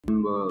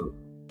Uh,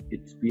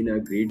 it's been a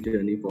great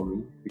journey for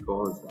me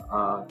because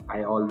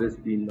I always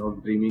been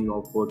of dreaming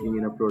of working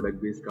in a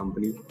product-based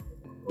company.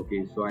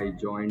 Okay, so I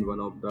joined one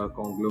of the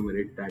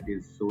conglomerate that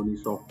is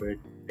Sony Software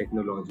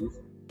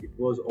Technologies. It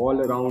was all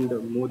around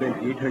more than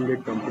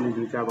 800 companies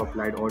which have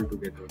applied all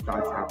together.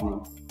 That's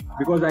happening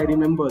because I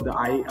remember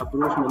I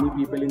approached many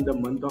people in the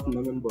month of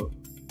November.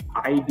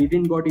 I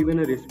didn't got even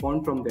a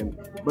response from them,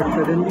 but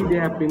suddenly they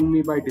have pinged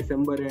me by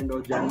December end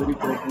or January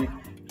first week.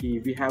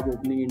 We have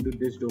opening into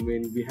this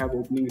domain. We have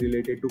opening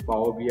related to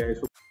Power BI.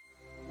 So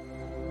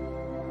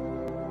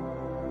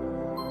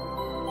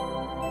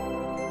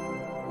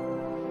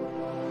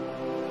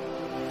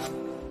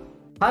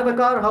Hi,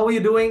 Waquar. How are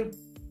you doing?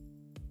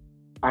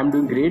 I'm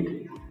doing great.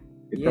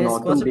 It's an Yes,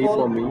 awesome first of day for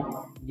all, me.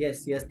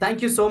 yes.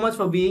 Thank you so much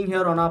for being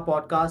here on our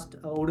podcast.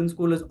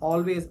 OdinSchool is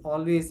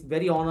always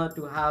very honored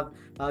to have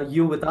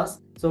you with us.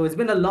 So it's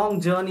been a long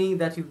journey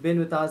that you've been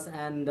with us,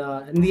 and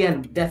in the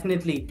end,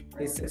 definitely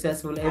is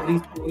successful. Every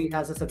story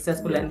has a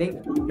successful Yes.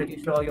 ending. I'm pretty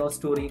sure your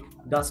story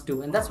does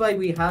too, and that's why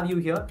we have you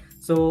here.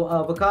 So,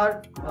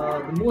 Waquar,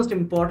 the most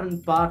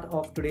important part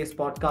of today's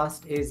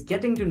podcast is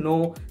getting to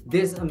know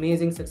this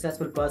amazing,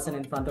 successful person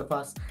in front of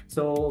us.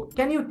 So,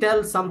 can you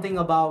tell something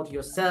about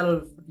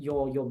yourself,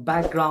 your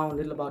background, a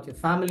little about your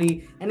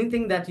family,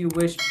 anything that you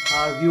wish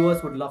our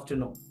viewers would love to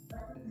know?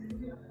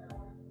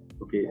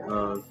 Okay.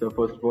 So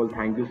first of all,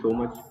 thank you so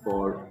much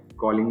for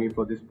calling me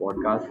for this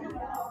podcast,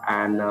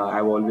 and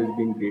I've always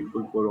been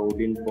grateful for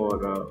Odin for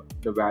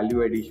the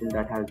value addition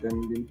that has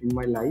done in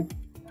my life.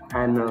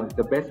 And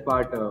the best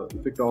part,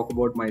 if we talk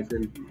about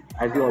myself,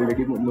 as you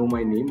already know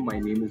my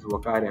name is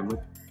Waquar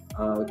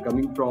Ahmed.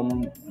 Coming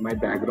from my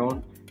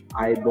background,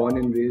 I born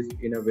and raised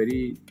in a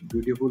very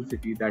beautiful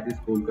city that is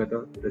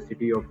Kolkata, the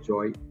city of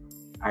joy.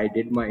 I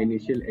did my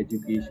initial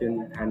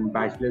education and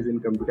bachelor's in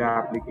computer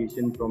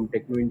application from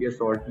Techno India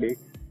Salt Lake.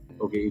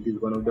 Okay, it is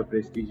one of the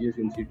prestigious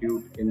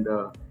institute in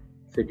the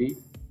city,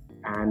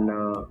 and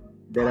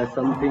there are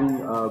something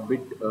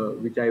bit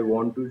which I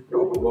want to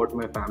talk about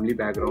my family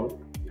background,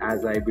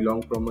 as I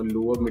belong from a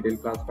lower middle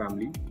class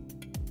family.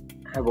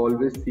 Have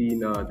always seen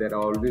there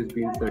are always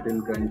been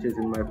certain crunches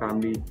in my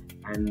family,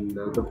 and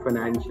the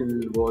financial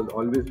was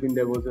always been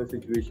there was a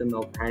situation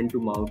of hand to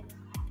mouth,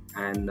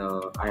 and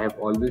I have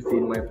always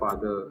seen my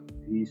father.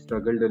 He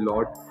struggled a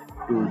lot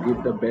to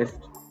give the best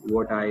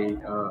what I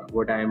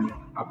am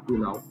up to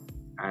now.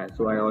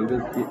 So I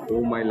always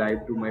owe my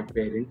life to my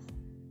parents,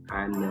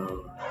 and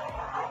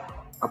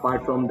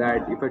apart from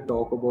that, if I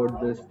talk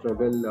about the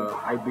struggle,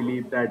 I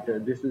believe that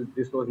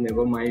this was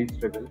never my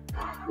struggle.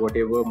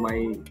 Whatever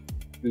my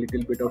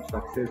little bit of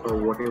success or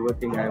whatever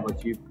thing I have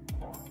achieved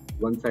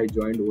once I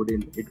joined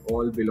Odin, it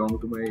all belonged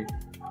to my.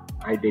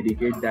 I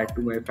dedicate that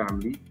to my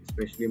family,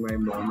 especially my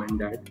mom and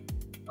dad.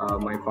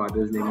 My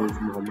father's name is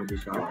Mohammed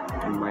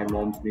Ishaq, and my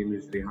mom's name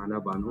is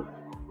Rehana Banu,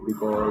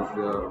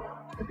 because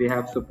they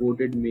have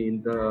supported me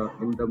in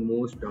the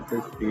most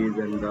toughest phase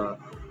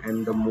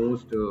and the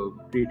most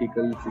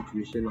critical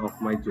situation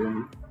of my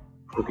journey.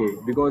 Okay,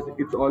 because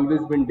it's always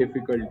been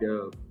difficult.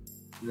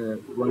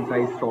 Once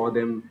I saw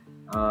them,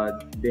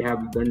 they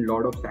have done a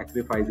lot of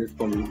sacrifices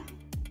for me,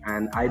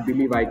 and I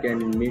believe I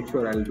can make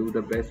sure I'll do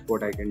the best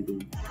what I can do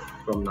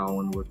from now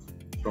onwards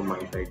from my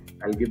side.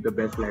 I'll give the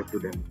best life to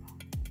them.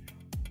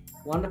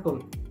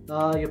 Wonderful.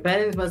 Your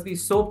parents must be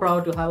so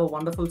proud to have a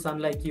wonderful son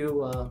like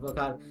you,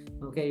 Vakar.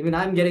 Okay, even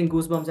I'm getting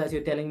goosebumps as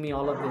you're telling me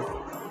all of this.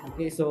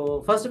 Okay,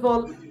 so first of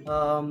all,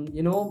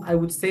 I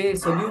would say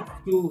salute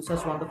to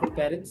such wonderful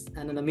parents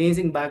and an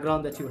amazing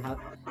background that you have.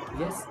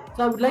 Yes.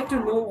 So I would like to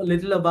know a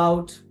little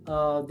about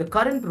the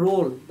current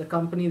role, the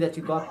company that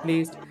you got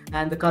placed,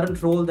 and the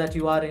current role that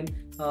you are in.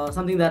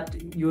 Something that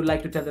you would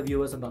like to tell the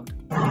viewers about.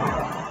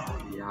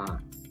 Yeah,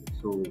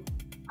 so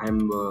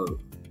I'm.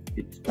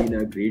 It's been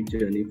a great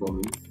journey for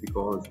me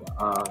because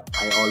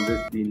I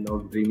always been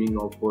of dreaming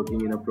of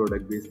working in a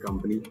product-based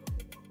company.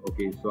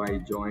 Okay, so I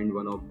joined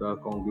one of the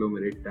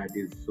conglomerate that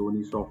is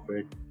Sony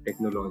Software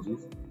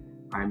Technologies.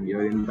 I'm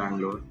here in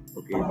Bangalore.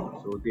 Okay,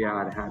 so they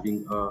are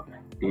having a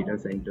data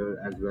center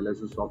as well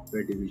as a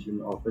software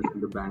division office in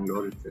the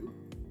Bangalore itself.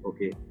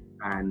 Okay,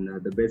 and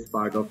the best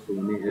part of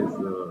Sony is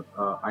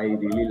I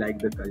really like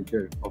the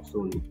culture of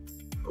Sony.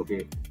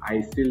 Okay,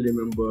 I still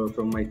remember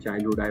from my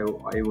childhood,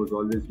 I was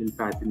always been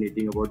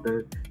fascinating about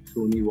the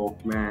Sony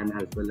Walkman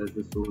as well as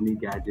the Sony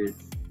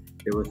gadgets.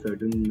 There were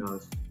certain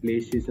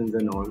PlayStations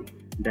and all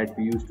that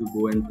we used to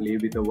go and play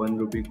with a 1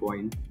 rupee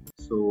coin.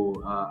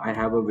 So I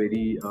have a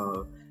very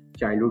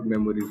childhood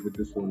memories with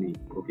the Sony.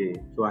 Okay,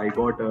 so I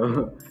got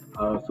a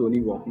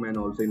Sony Walkman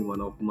also in one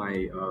of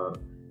my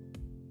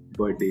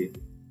birthday.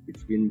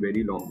 It's been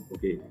very long.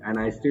 Okay, and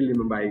I still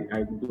remember.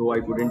 Though I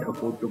couldn't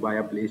afford to buy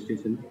a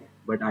PlayStation,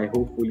 but I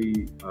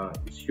hopefully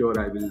sure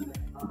I will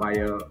buy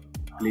a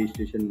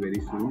PlayStation very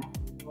soon.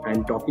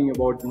 And talking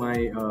about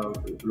my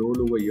role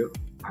over here,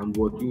 I'm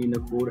working in a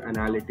core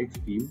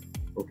analytics team.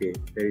 Okay,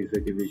 there is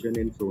a division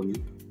in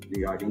Sony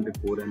regarding the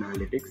core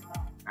analytics,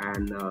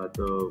 and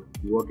the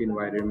work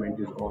environment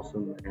is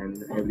awesome,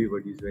 and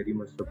everybody is very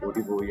much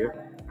supportive over here.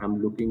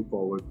 I'm looking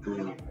forward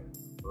to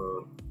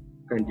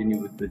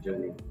continue with the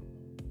journey.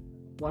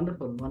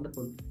 Wonderful,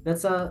 wonderful.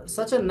 That's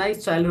such a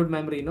nice childhood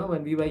memory,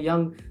 when we were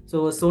young.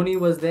 So Sony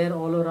was there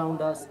all around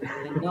us,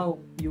 and now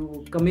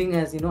you coming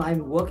as,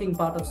 I'm working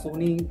part of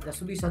Sony. That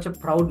should be such a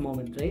proud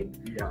moment, right?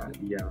 Yeah,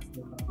 yeah.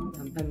 So,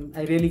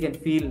 I really can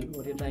feel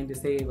what you're trying to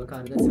say,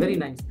 Waquar. That's very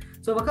nice.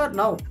 So Waquar,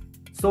 now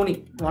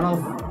Sony, one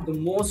of the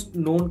most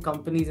known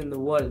companies in the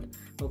world.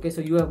 Okay,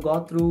 so you have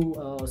got through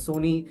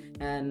Sony,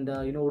 and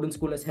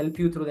OdinSchool has helped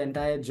you through the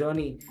entire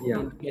journey Yeah.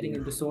 in getting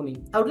into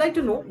Sony. I would like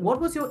to know, what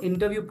was your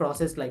interview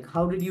process like?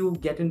 How did you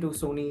get into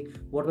Sony?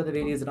 What were the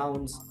various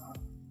rounds?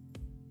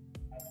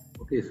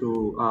 Okay,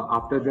 so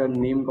after the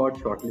name got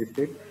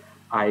shortlisted,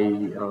 I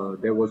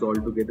there was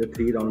altogether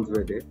 3 rounds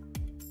were there.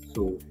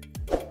 So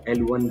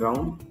L1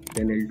 round,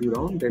 then L2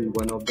 round, then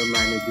one of the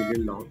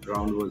managerial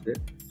round was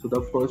there. So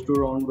the first 2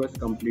 round was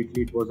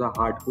completely, it was a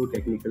hardcore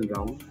technical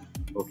round.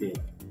 Okay,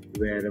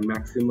 where a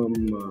maximum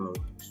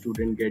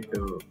student get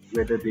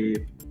whether they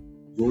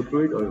go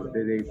through it or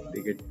whether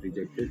they get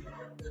rejected.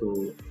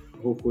 So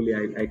hopefully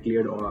I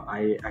cleared, or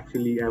I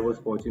was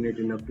fortunate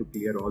enough to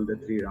clear all the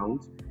 3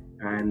 rounds.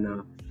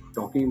 And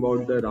talking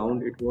about the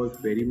round, it was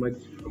very much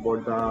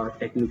about the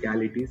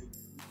technicalities.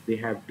 They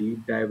have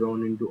deep dive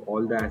down into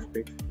all the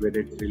aspects,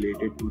 whether it's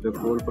related to the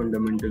core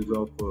fundamentals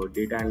of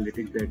data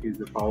analytics, that is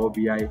the Power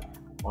BI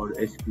or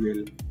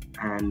SQL,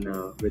 and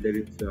whether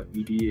it's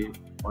EDA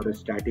or a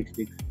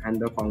statistics, and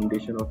the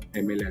foundation of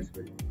ML as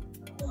well.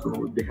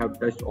 So they have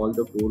touched all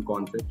the core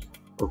concepts.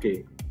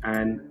 Okay,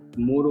 and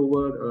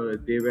moreover,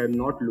 they were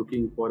not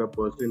looking for a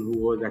person who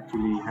was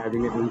actually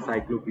having an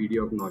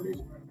encyclopedia of knowledge.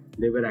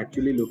 They were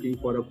actually looking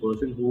for a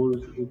person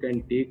who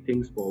can take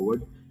things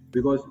forward.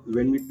 Because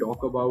when we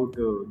talk about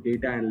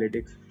data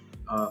analytics,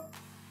 uh,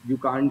 you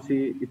can't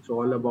say it's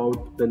all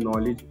about the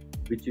knowledge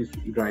which is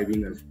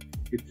driving us.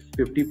 It's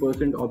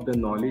 50% of the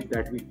knowledge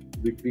that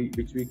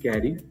we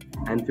carry,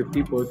 and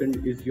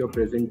 50% is your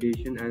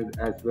presentation,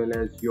 as well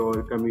as your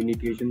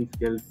communication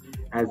skills,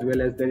 as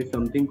well as there is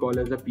something called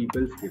as a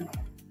people skill,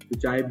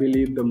 which I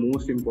believe the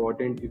most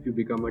important if you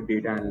become a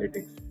data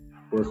analytics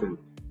person.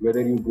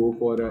 Whether you go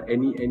for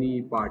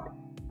any part,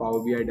 Power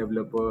BI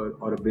developer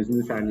or a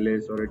business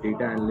analyst or a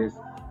data analyst,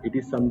 it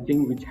is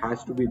something which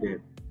has to be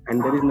there.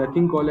 And there is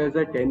nothing called as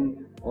a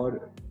 10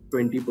 or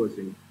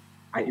 20%.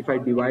 If I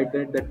divide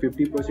that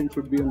 50%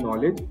 should be your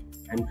knowledge,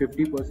 and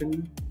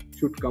 50%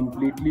 should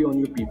completely on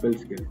your people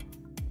skill.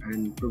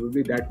 And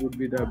probably that would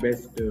be the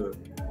best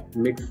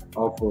mix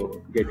of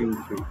getting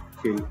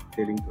through,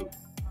 sailing through.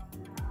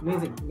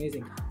 Amazing,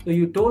 amazing. So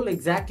you told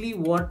exactly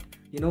what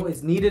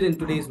is needed in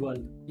today's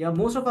world. Yeah,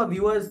 most of our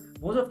viewers,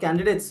 most of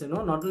candidates,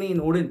 not only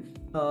in Odin,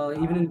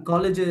 even in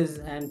colleges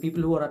and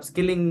people who are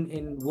upskilling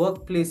in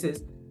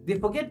workplaces, they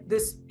forget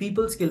this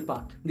people skill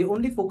part. They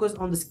only focus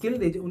on the skill,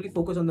 they only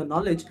focus on the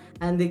knowledge,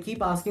 and they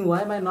keep asking,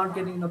 why am I not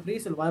getting an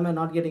appraisal? Why am I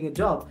not getting a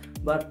job?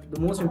 But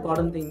the most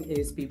important thing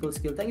is people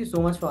skill. Thank you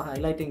so much for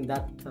highlighting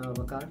that,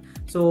 Waquar.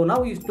 So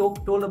now you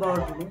told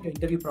about your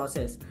interview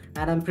process,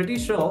 and I'm pretty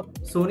sure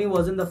Sony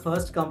wasn't the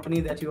first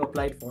company that you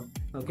applied for.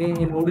 Okay,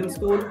 in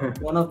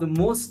OdinSchool, one of the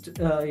most,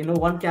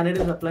 one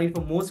candidate applied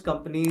for most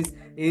companies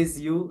is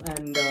you.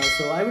 And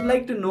so I would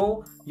like to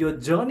know your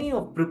journey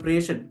of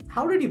preparation.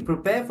 How did you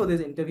prepare for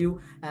this interview?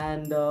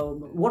 And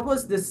what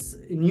was this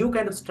new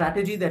kind of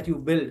strategy that you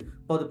built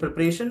for the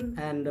preparation?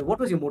 And what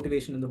was your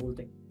motivation in the whole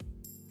thing?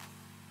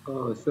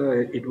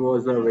 Sir, it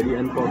was a very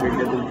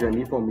unforgettable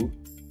journey for me.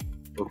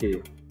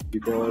 Okay,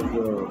 because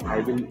I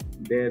will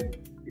there.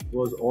 It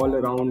was all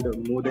around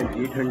more than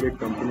 800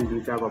 companies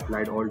which have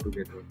applied all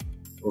together.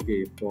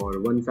 Okay, for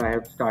once I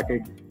have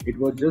started, it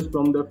was just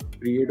from the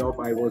period of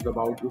I was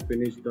about to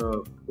finish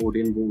the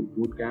Odin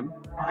boot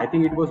camp. I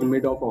think it was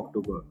mid of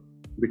October.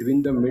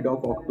 Between the mid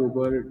of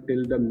October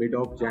till the mid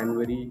of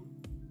January,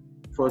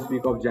 first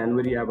week of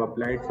January, I've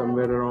applied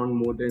somewhere around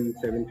more than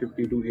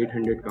 750 to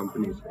 800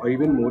 companies, or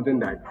even more than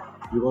that.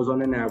 Because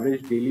on an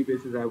average daily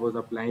basis, I was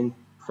applying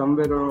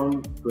somewhere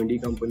around 20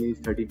 companies,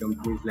 30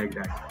 companies, like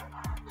that.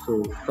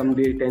 So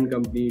someday 10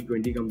 companies,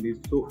 20 companies.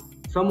 So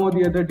some or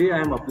the other day I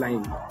am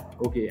applying.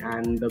 Okay,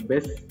 and the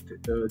best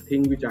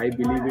thing which I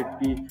believe it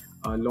be,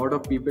 a lot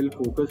of people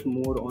focus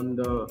more on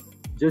the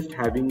just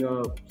having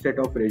a set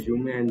of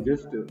resume and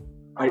just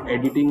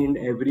editing in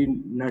every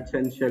nuts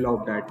and shell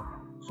of that.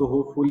 So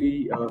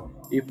hopefully,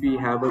 if we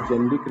have a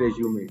generic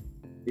resume,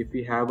 if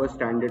we have a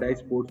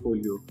standardized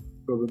portfolio,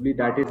 probably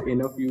that is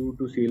enough you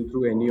to sail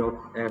through any of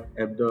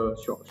the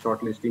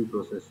shortlisting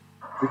process.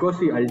 Because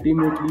see,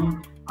 ultimately,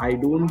 I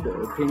don't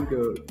think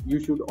you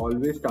should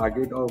always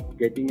target of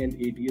getting an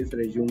ATS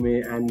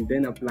resume and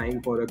then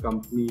applying for a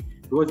company,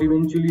 because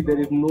eventually there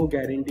is no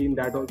guarantee in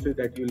that also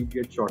that you will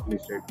get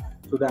shortlisted.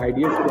 So the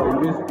idea should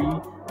always be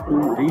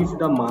to reach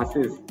the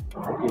masses.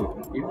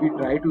 Okay, if we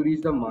try to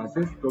reach the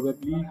masses,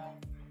 probably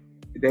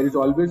there is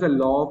always a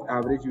law of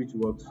average which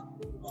works.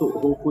 So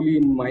hopefully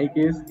in my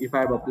case, if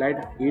I have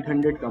applied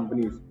 800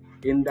 companies,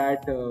 in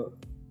that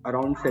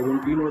around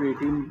 17 or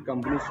 18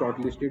 companies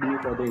shortlisted me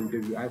for the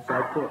interview. I've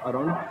sat for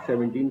around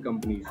 17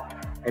 companies,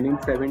 and in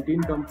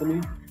 17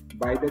 companies,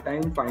 by the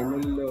time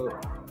final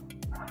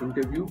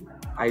interview,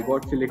 I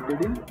got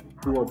selected in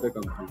two of the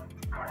companies.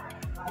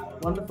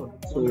 Wonderful.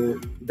 So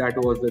Wonderful. that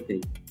was the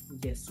thing.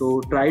 Yes.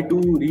 So try to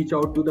reach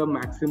out to the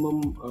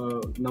maximum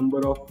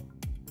number of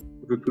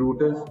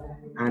recruiters,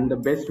 and the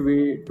best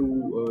way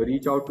to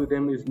reach out to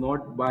them is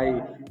not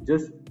by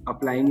just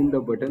applying in the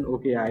button.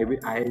 Okay,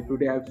 I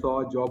today I saw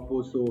a job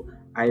post, so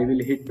I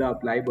will hit the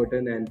apply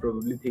button and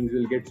probably things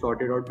will get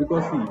sorted out.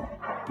 Because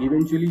see,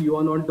 eventually you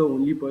are not the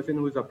only person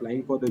who is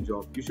applying for the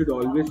job. You should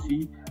always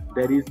see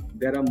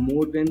there are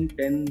more than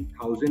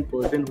 10,000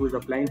 person who is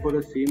applying for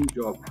the same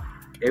job.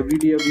 Every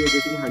day we are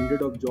getting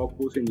hundred of job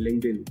posts in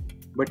LinkedIn.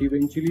 But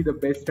eventually the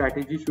best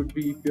strategy should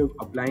be if you're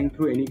applying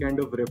through any kind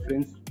of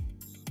reference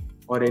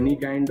or any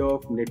kind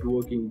of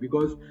networking.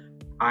 Because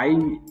I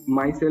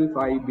myself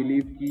I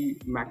believe the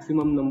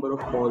maximum number of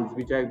calls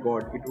which I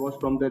got, it was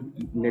from the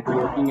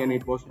networking and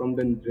it was from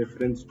the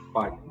reference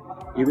part.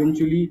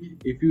 Eventually,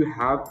 if you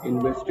have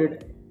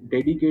invested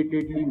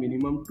dedicatedly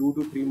minimum 2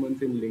 to 3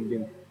 months in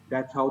LinkedIn,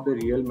 that's how the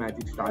real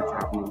magic starts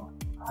happening.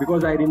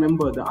 Because I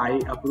remember I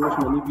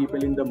approached many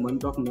people in the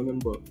month of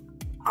November.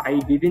 I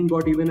didn't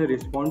got even a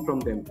response from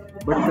them,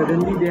 but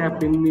suddenly they have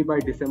pinged me by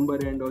December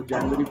end or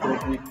January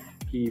first week.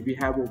 We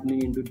have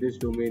opening into this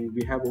domain.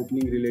 We have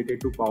opening related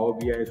to Power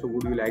BI. So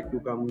would you like to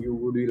come?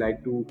 Would you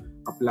like to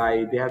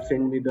apply? They have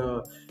sent me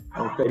the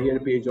career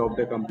page of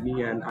the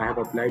company, and I have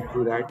applied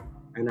through that,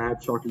 and I have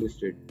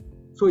shortlisted.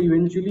 So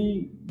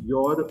eventually,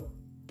 your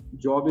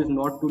job is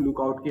not to look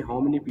out how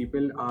many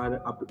people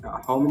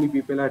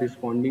are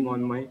responding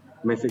on my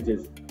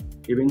messages.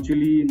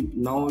 Eventually,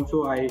 now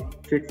also I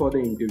sit for the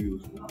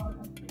interviews.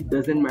 It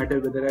doesn't matter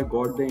whether I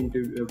got the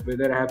interview,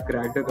 whether I have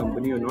cracked a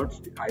company or not.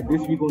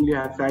 This week only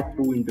I have sat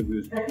 2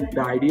 interviews.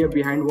 The idea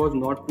behind was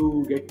not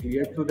to get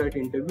cleared through that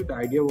interview. The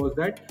idea was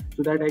that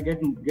so that I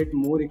get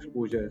more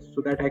exposure,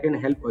 so that I can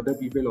help other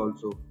people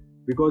also.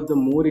 Because the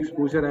more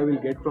exposure I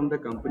will get from the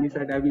company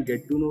side, I will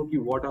get to know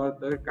what are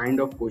the kind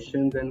of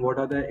questions and what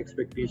are the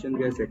expectations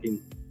they are setting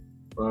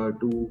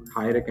to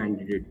hire a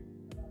candidate.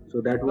 So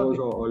that was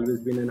Okay.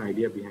 always been an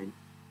idea behind.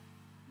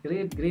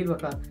 Great, great,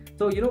 Waquar.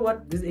 So you know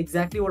what? This is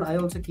exactly what I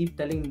also keep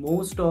telling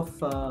most of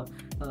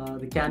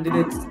the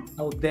candidates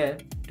out there,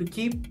 to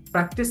keep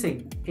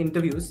practicing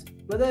interviews,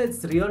 whether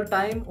it's real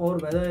time or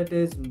whether it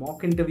is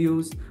mock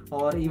interviews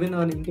or even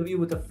an interview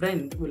with a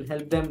friend will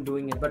help them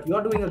doing it. But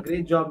you're doing a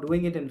great job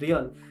doing it in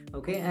real.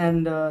 Okay,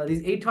 and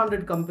these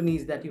 800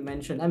 companies that you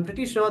mentioned, I'm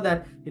pretty sure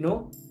that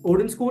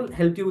OdinSchool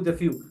helped you with a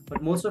few,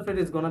 but most of it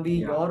is gonna be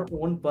Yeah. your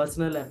own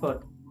personal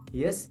effort.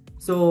 Yes,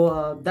 so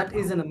that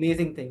is an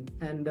amazing thing.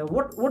 And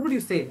what would you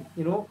say?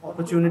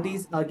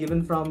 Opportunities are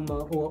given from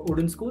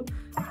OdinSchool.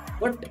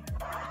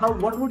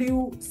 What would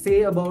you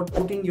say about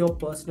putting your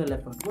personal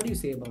effort? What do you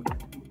say about it?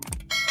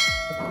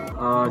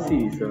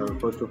 See, sir,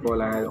 first of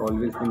all, I have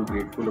always been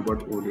grateful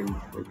about Odin,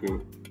 okay?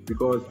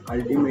 Because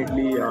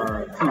ultimately,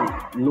 see,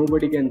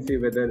 nobody can say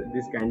whether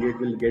this candidate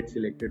will get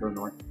selected or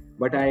not.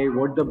 But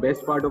what the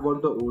best part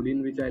about the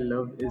Odin, which I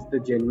love, is the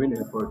genuine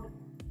effort,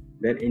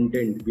 their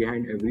intent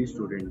behind every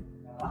student.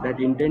 That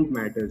intent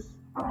matters,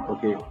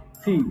 okay?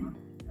 See,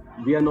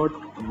 we are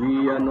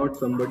not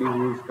somebody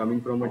who is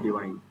coming from a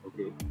divine,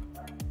 okay?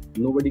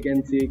 Nobody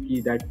can say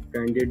that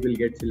candidate will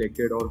get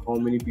selected or how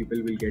many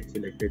people will get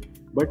selected.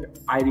 But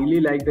I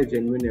really like the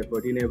genuine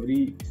effort in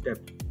every step.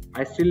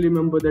 I still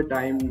remember the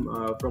time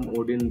from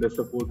Odin, the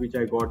support which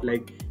I got.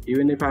 Like,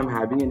 even if I'm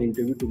having an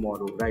interview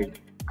tomorrow, right,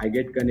 I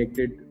get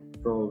connected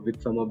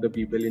with some of the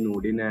people in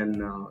Odin,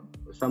 and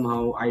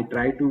somehow I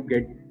try to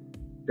get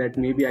that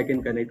maybe I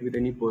can connect with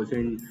any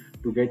person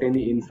to get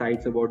any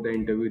insights about the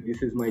interview.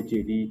 This is my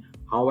JD,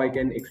 how I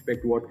can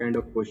expect what kind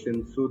of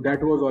questions. So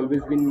that was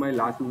always been my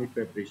last minute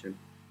preparation.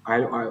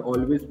 I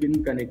always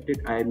been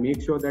connected. I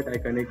make sure that I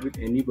connect with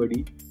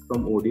anybody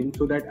from Odin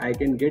so that I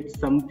can get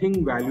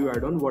something value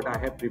add on what I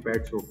have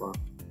prepared so far.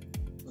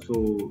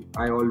 So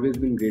I always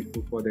been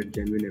grateful for that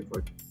genuine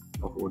effort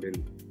of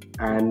Odin.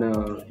 And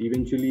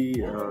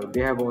eventually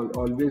they have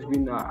always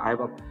been. I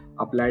have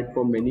applied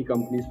for many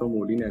companies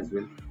from Odin as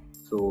well.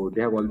 So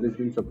they have always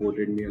been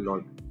supported me a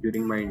lot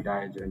during my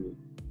entire journey.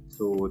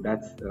 So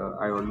that's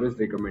I always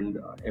recommend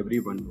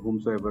everyone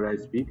whomsoever I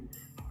speak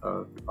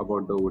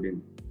about the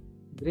Odin.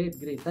 Great,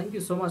 great. Thank you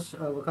so much,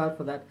 Waquar,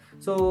 for that.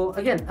 So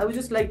again, I would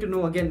just like to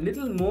know again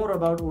little more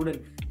about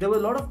Odin. There were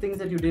a lot of things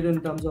that you did in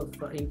terms of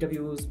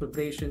interviews,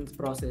 preparations,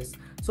 process.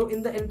 So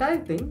in the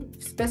entire thing,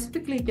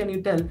 specifically, can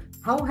you tell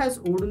how has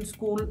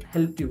OdinSchool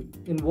helped you?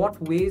 In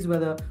what ways were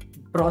the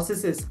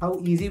processes, how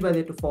easy were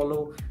they to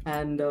follow,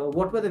 and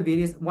what were the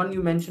various, one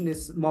you mentioned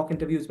is mock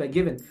interviews were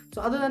given.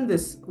 So other than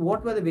this,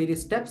 what were the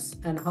various steps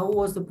and how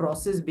was the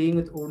process being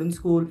with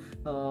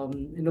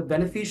OdinSchool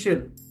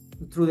beneficial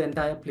through the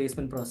entire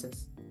placement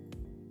process?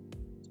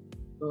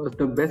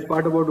 The best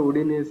part about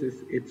Odin is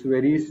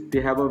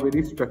they have a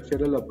very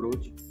structural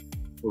approach.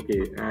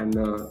 Okay, and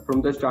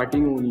from the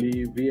starting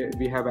only,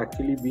 we have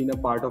actually been a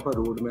part of a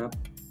roadmap.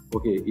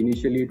 Okay,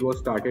 initially it was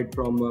started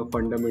from a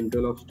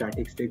fundamental of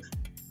statistics,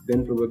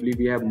 Then probably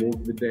we have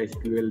moved with the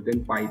SQL,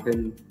 then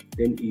Python,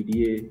 then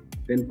EDA,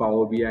 then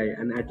Power BI,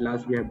 and at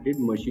last we have did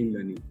machine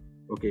learning.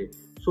 Okay,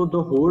 so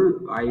the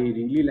whole I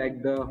really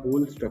like the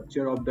whole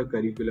structure of the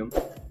curriculum,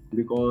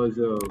 because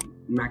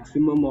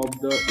maximum of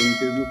the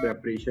interview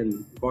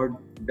preparation got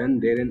done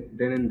there and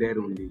then and there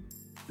only,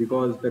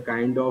 because the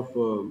kind of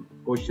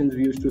questions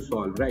we used to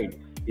solve, right,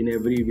 in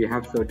every we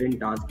have certain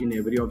task in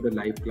every of the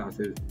live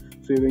classes.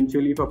 So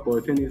eventually if a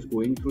person is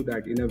going through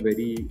that in a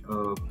very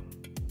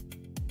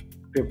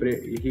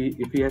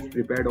if he has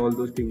prepared all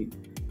those things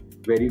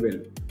very well,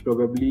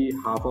 probably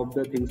half of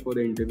the things for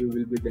the interview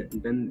will be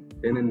done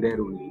then and there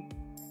only.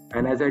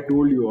 And as I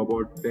told you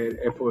about their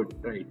effort,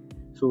 right,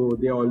 so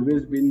they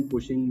always been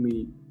pushing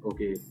me.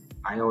 Okay,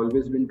 I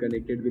always been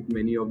connected with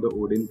many of the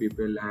Odin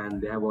people,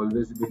 and they have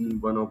always been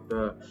one of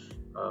the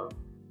uh,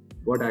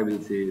 what I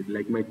will say,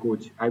 like my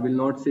coach. I will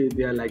not say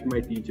they are like my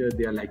teacher,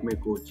 they are like my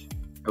coach.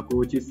 A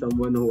coach is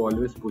someone who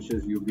always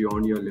pushes you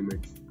beyond your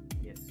limits.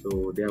 Yes.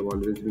 So they have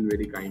always been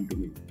very kind to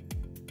me.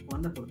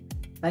 Wonderful.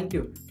 Thank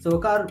you. So,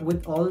 Waquar,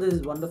 with all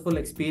this wonderful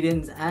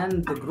experience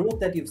and the growth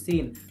that you've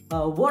seen,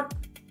 what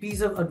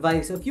piece of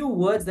advice, a few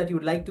words that you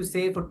would like to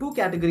say for two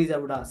categories I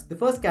would ask. The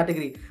first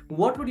category,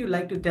 what would you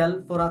like to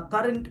tell for our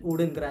current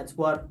Odin grads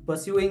who are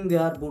pursuing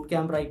their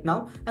bootcamp right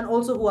now and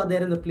also who are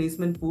there in the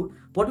placement pool?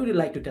 What would you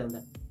like to tell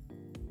them?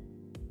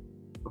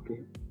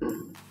 Okay.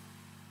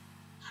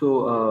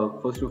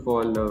 So first of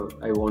all,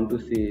 I want to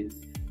say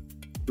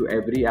to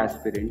every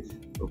aspirant,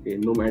 okay,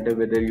 no matter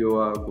whether you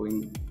are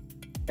going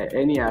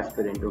any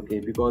aspirant, okay,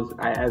 because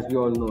as we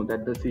all know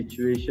that the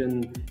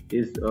situation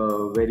is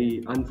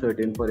very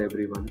uncertain for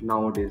everyone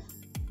nowadays,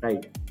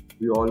 right?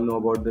 We all know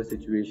about the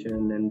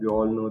situation, and we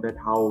all know that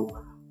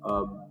how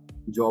uh,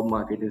 job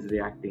market is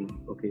reacting.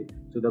 Okay,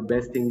 so the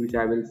best thing which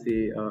I will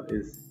say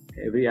is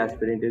every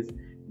aspirant is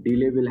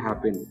delay will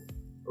happen.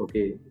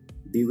 Okay,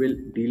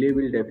 delay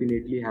will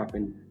definitely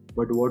happen,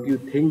 but what you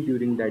think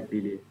during that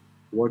delay,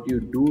 what you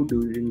do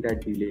during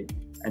that delay,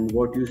 and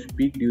what you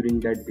speak during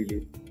that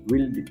delay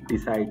will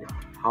decide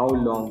how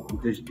long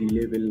this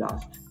delay will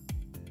last.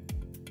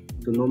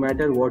 So no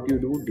matter what you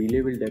do,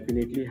 delay will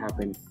definitely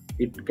happen.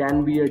 It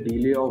can be a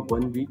delay of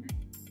 1 week,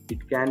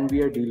 it can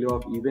be a delay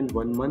of even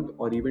 1 month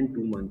or even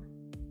 2 months.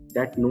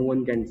 That no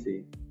one can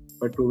say.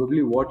 But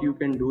probably what you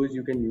can do is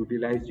you can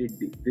utilize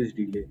this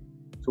delay.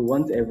 So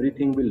once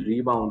everything will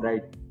rebound,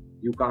 right?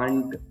 You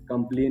can't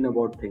complain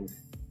about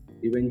things.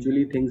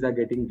 Eventually things are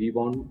getting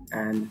rebound,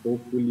 and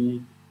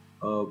hopefully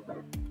uh,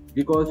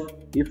 because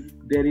if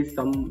there is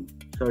some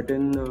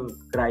certain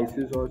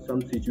crisis or some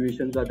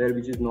situations are there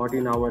which is not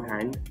in our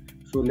hand,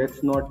 so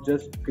let's not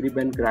just crib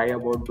and cry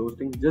about those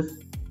things.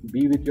 Just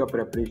be with your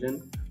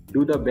preparation,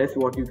 do the best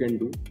what you can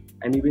do,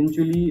 and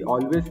eventually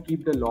always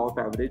keep the law of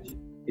average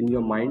in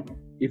your mind.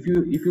 If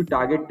you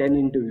target 10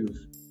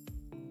 interviews,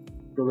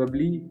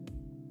 probably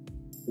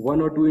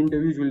one or two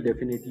interviews will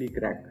definitely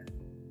crack.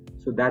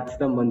 So that's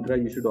the mantra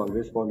you should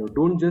always follow.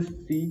 Don't just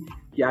see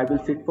I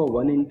will sit for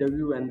one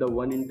interview, and the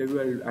one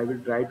interview I will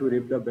try to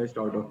rip the best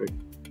out of it.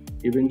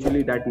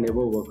 Eventually that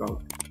never work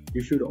out.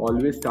 You should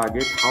always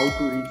target how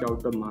to reach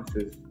out the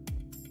masses.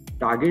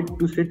 Target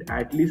to sit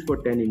at least for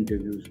 10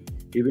 interviews.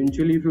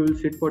 Eventually if you will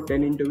sit for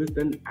 10 interviews,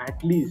 then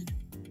at least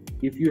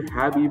if you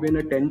have even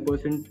a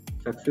 10%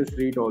 success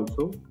rate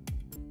also,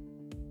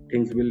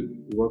 things will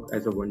work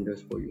as a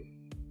wonders for you.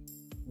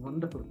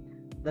 Wonderful.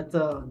 That's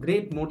a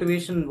great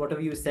motivation,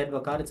 whatever you said,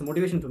 Waquar. It's a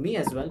motivation to me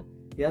as well.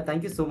 Yeah,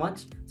 thank you so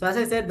much. So as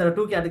I said, there are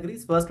two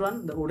categories. First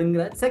one, the Odin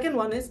grad. Second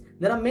one is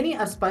there are many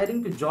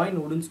aspiring to join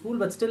Odin school,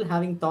 but still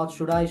having thoughts,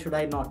 should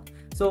I not?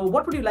 So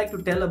what would you like to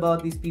tell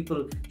about these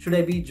people? Should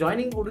I be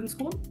joining Odin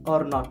school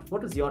or not?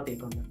 What is your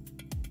take on that?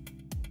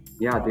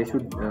 Yeah,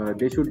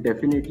 they should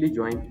definitely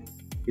join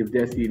if they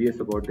are serious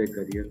about their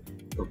career.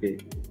 Okay,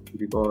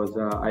 because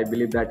I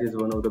believe that is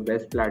one of the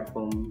best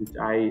platform which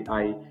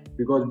I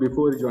because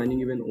before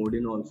joining even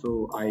Odin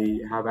also I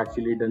have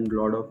actually done a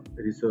lot of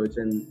research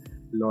and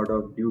lot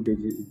of due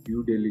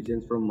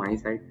diligence from my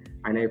side,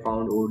 and I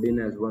found Odin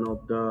as one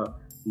of the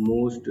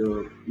most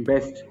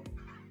best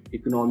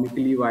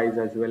economically wise,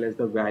 as well as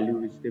the value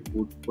which they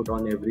put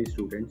on every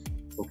student.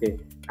 Okay,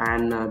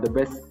 and the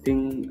best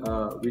thing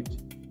which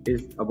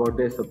is about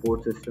their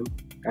support system,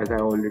 as I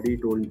already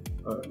told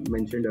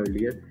mentioned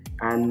earlier.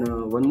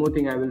 And one more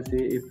thing I will say,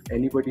 if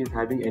anybody is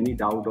having any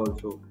doubt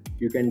also,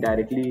 you can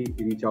directly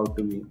reach out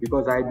to me,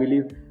 because I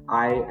believe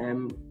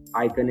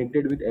I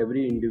connected with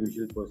every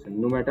individual person,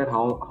 no matter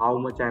how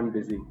much I'm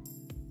busy.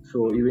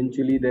 So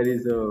eventually there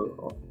is a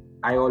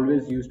I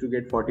always used to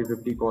get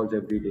 40-50 calls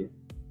every day.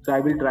 So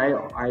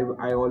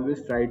I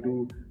always try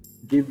to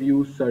give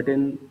you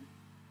certain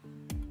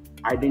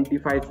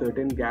identify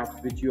certain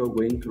gaps which you are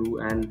going through,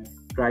 and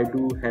try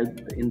to help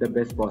in the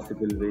best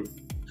possible way.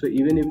 So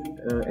even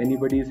if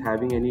anybody is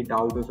having any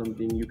doubt or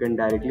something, you can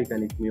directly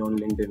connect me on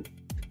LinkedIn.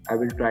 I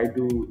will try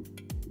to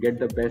get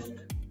the best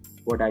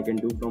what I can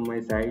do from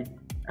my side,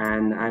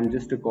 and I'm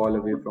just a call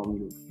away from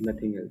you,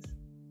 nothing else.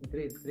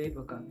 Great, great,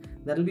 Waquar.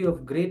 That'll be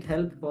of great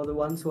help for the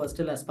ones who are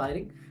still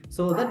aspiring.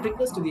 So that brings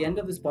us to the end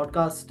of this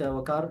podcast,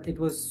 Waquar. It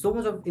was so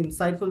much of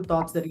insightful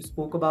thoughts that you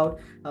spoke about.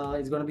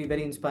 It's going to be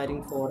very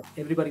inspiring for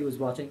everybody who's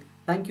watching.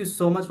 Thank you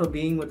so much for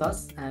being with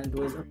us, and it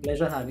was a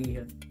pleasure having you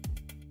here.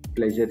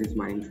 Pleasure is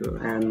mine, sir.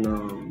 And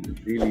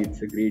really,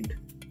 it's a great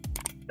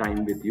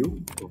time with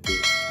you. Okay,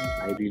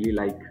 Thank you. I really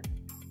like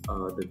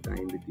the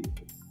time with you.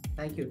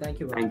 Thank you. Thank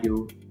you, Waquar. Thank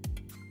you.